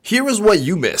Here is what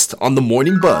you missed on the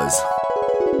Morning Buzz.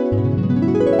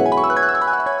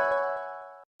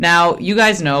 Now, you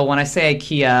guys know when I say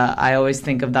Ikea, I always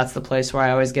think of that's the place where I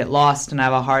always get lost and I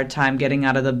have a hard time getting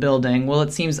out of the building. Well,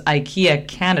 it seems Ikea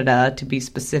Canada, to be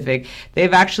specific,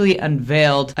 they've actually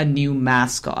unveiled a new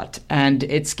mascot and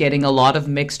it's getting a lot of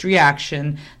mixed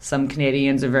reaction. Some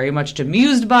Canadians are very much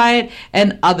amused by it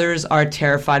and others are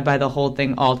terrified by the whole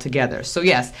thing altogether. So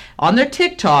yes, on their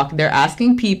TikTok, they're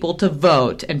asking people to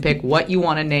vote and pick what you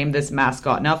want to name this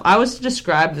mascot. Now, if I was to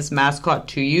describe this mascot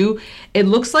to you, it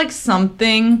looks like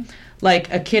something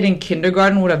like a kid in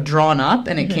kindergarten would have drawn up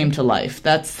and it came to life.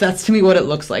 That's to me what it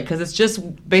looks like, because it's just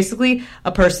basically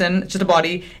a person, just a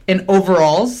body in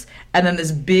overalls, and then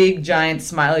this big giant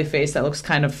smiley face that looks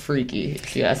kind of freaky,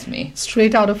 if you ask me.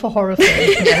 Straight out of a horror film.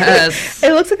 Yes.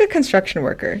 It looks like a construction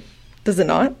worker. Does it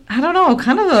not? I don't know,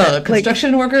 kind of a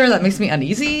construction worker that makes me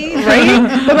uneasy.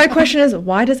 Right? But my question is,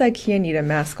 why does IKEA need a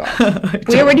mascot?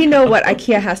 We already know what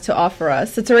IKEA has to offer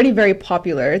us. It's already very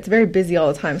popular. It's very busy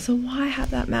all the time. So why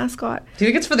have that mascot? Do you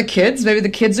think it's for the kids? Maybe the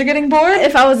kids are getting bored?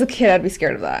 If I was a kid, I'd be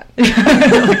scared of that.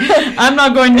 I'm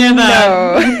not going near that.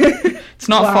 No. It's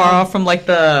not far off from like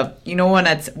the, you know,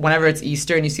 whenever it's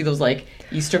Easter and you see those like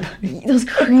Easter bunnies. Those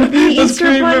creepy Those Easter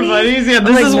creepy bunnies. Yeah,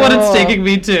 this is what it's taking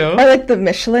me to. Or like the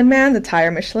Michelin Man, the tire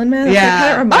Michelin Man. That's Yeah.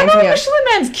 kind of reminds me of. Michelin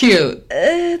Man's cute.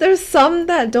 There's some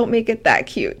that don't make it that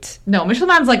cute. No, Michelin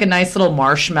Man's like a nice little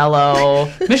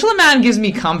marshmallow. Michelin Man gives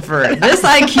me comfort. This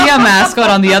IKEA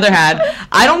mascot, on the other hand,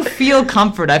 I don't feel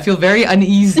comfort. I feel very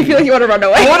uneasy. You feel like you want to run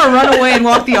away? I want to run away and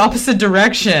walk the opposite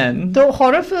direction. The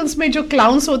horror films में जो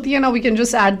clowns होती है ना, we can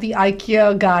just add the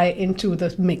IKEA guy into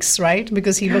the mix, right?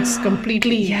 Because he looks completely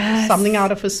something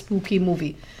out of a spooky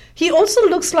movie. He also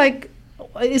looks like,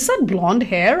 is that blonde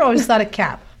hair or is that a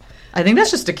cap? I think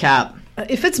that's just a cap.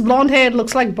 If it's blonde hair, it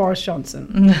looks like Boris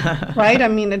Johnson, right? I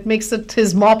mean, it makes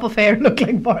his mop of hair look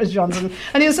like Boris Johnson.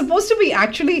 And you're supposed to be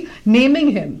actually naming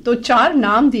him. So 4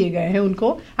 naam diye gaye hain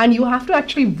unko, and you have to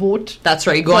actually vote. That's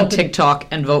right. You go on TikTok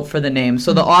and vote for the name.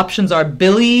 So the options are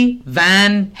Billy,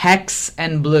 Van, Hex,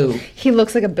 and Blue. He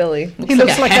looks like a Billy. He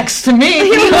looks like a Hex to me.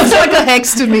 He looks like a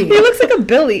Hex to me. He looks like a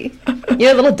Billy.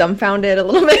 Yeah, a little dumbfounded, a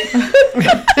little bit.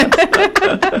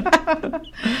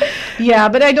 Yeah,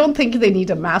 but I don't think they need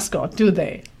a mascot, do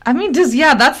they? I mean,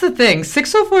 that's the thing.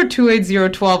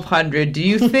 604-280-1200. Do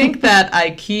you think that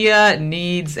IKEA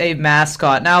needs a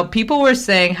mascot? Now, people were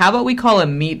saying, how about we call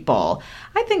him Meatball?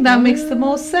 I think that makes the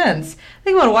most sense.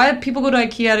 Think about it. Why do people go to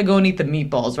IKEA to go and eat the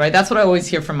meatballs, right? That's what I always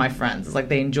hear from my friends. It's like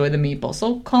they enjoy the meatball.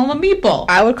 So call him a meatball.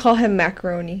 I would call him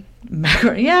macaroni.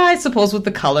 Macaroni. Yeah, I suppose with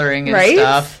the coloring and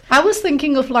stuff. I was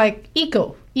thinking of like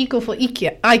eco. Eco for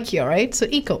IKEA, right? So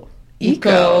eco.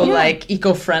 Eco, like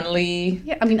eco-friendly.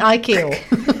 Yeah, I mean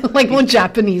IKEA. Like more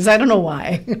Japanese. I don't know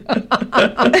why.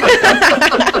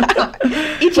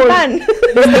 Ichiban.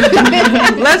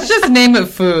 Let's just name it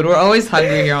food. We're always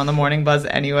hungry here on the Morning Buzz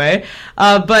anyway.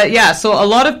 But yeah, so a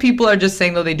lot of people are just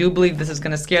saying, though, they do believe this is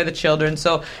going to scare the children.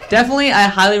 So definitely, I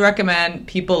highly recommend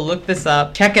people look this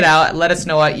up, check it out, let us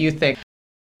know what you think.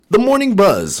 The Morning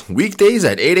Buzz, weekdays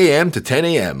at 8 a.m. to 10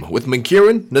 a.m. with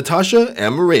McKieran, Natasha,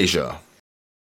 and Malaysia.